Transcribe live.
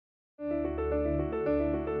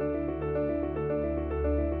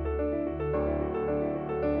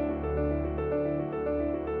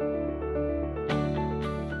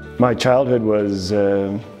My childhood was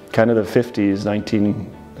kind of the 50s,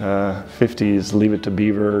 1950s, Leave It to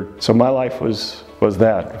Beaver. So my life was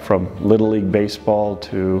that, from Little League baseball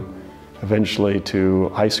to eventually to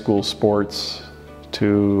high school sports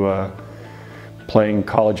to playing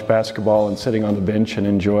college basketball and sitting on the bench and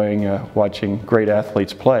enjoying watching great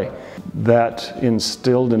athletes play. That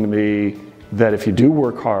instilled in me that if you do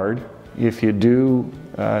work hard, if you do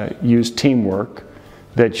use teamwork,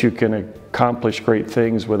 that you can accomplish great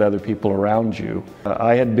things with other people around you.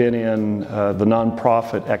 I had been in the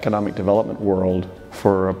nonprofit economic development world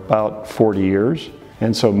for about 40 years,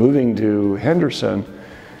 and so moving to Henderson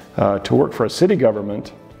to work for a city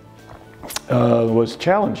government was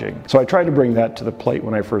challenging. So I tried to bring that to the plate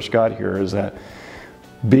when I first got here, is that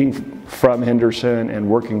being from Henderson and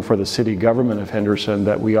working for the city government of Henderson,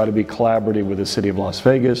 that we ought to be collaborative with the city of Las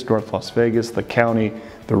Vegas, North Las Vegas, the county,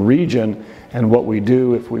 the region, and what we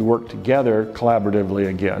do if we work together collaboratively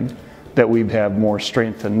again, that we'd have more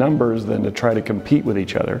strength in numbers than to try to compete with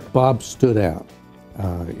each other. Bob stood out.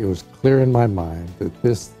 It was clear in my mind that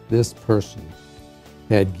this person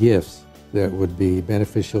had gifts that would be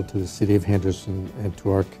beneficial to the city of Henderson and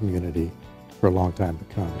to our community for a long time to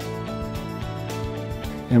come.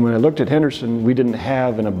 And when I looked at Henderson, we didn't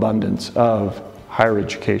have an abundance of higher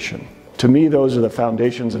education. To me, those are the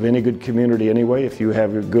foundations of any good community anyway. If you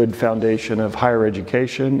have a good foundation of higher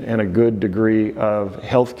education and a good degree of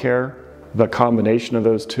healthcare, the combination of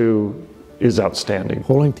those two is outstanding.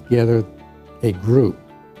 Pulling together a group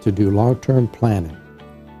to do long-term planning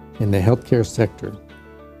in the healthcare sector,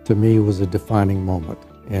 to me, was a defining moment.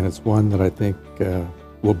 And it's one that I think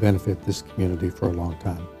will benefit this community for a long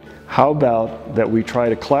time. How about that we try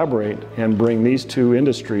to collaborate and bring these two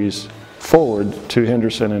industries forward to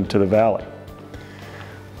Henderson and to the Valley,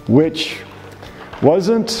 which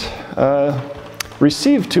wasn't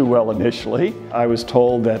received too well initially. I was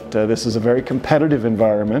told that this is a very competitive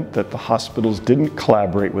environment, that the hospitals didn't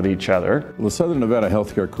collaborate with each other. The Southern Nevada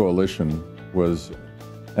Healthcare Coalition was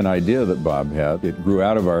an idea that Bob had. It grew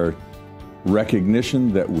out of our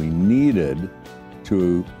recognition that we needed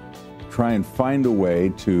to try and find a way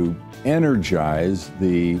to energize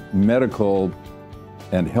the medical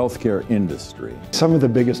and healthcare industry. Some of the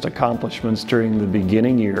biggest accomplishments during the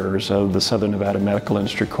beginning years of the Southern Nevada Medical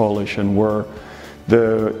Industry Coalition were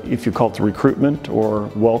if you call it the recruitment or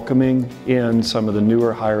welcoming in some of the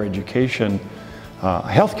newer higher education,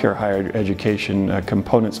 healthcare higher education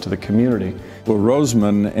components to the community. Well,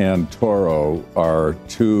 Roseman and Toro are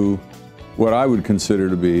two what I would consider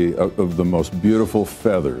to be of the most beautiful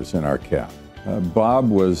feathers in our cap. Bob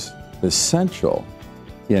was essential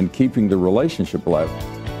in keeping the relationship alive.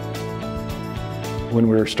 When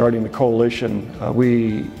we were starting the coalition,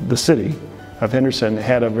 the city of Henderson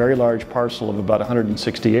had a very large parcel of about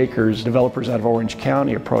 160 acres. Developers out of Orange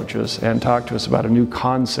County approached us and talked to us about a new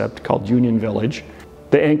concept called Union Village.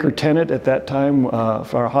 The anchor tenant at that time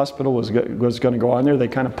for our hospital was going to go on there. They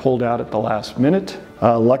kind of pulled out at the last minute.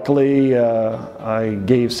 Luckily, I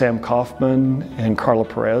gave Sam Kaufman and Carla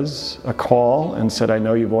Perez a call and said, I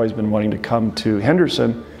know you've always been wanting to come to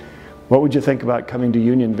Henderson. What would you think about coming to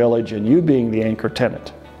Union Village and you being the anchor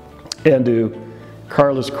tenant? And to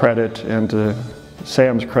Carla's credit and to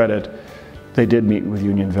Sam's credit, they did meet with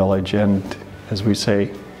Union Village, and as we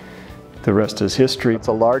say, the rest is history. It's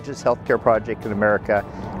the largest healthcare project in America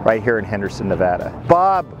right here in Henderson, Nevada.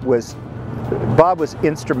 Bob was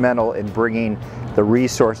instrumental in bringing the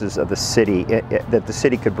resources of the city that the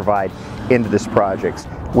city could provide into this project.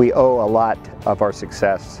 We owe a lot of our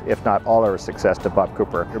success, if not all our success, to Bob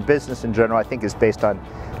Cooper. Your business in general, I think, is based on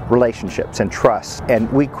relationships and trust.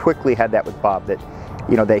 And we quickly had that with Bob, that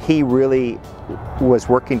he really was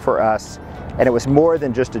working for us, and it was more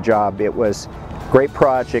than just a job. It was great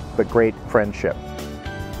project, but great friendship.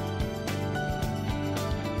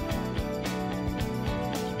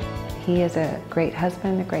 He is a great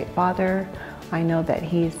husband, a great father. I know that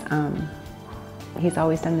he's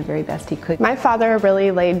always done the very best he could. My father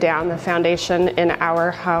really laid down the foundation in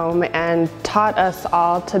our home and taught us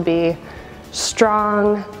all to be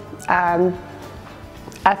strong,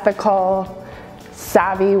 ethical,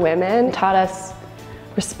 savvy women. Taught us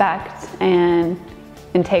respect and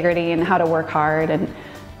integrity and how to work hard, and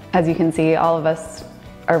as you can see, all of us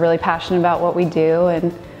are really passionate about what we do,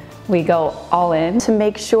 and we go all in. To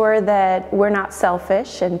make sure that we're not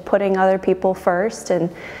selfish and putting other people first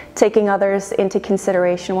and taking others into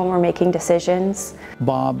consideration when we're making decisions.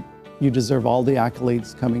 Bob, you deserve all the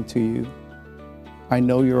accolades coming to you. I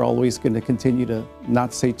know you're always going to continue to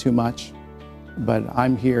not say too much, but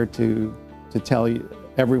I'm here to tell you,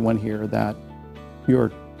 everyone here, that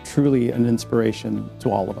you're truly an inspiration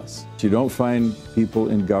to all of us. You don't find people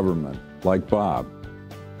in government like Bob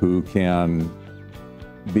who can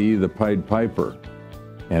be the Pied Piper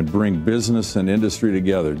and bring business and industry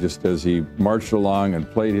together, just as he marched along and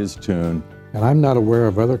played his tune. And I'm not aware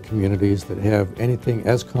of other communities that have anything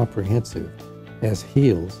as comprehensive as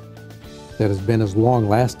HEALS that has been as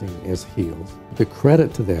long-lasting as HEALS. The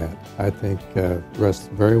credit to that, I think, rests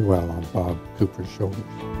very well on Bob Cooper's shoulders.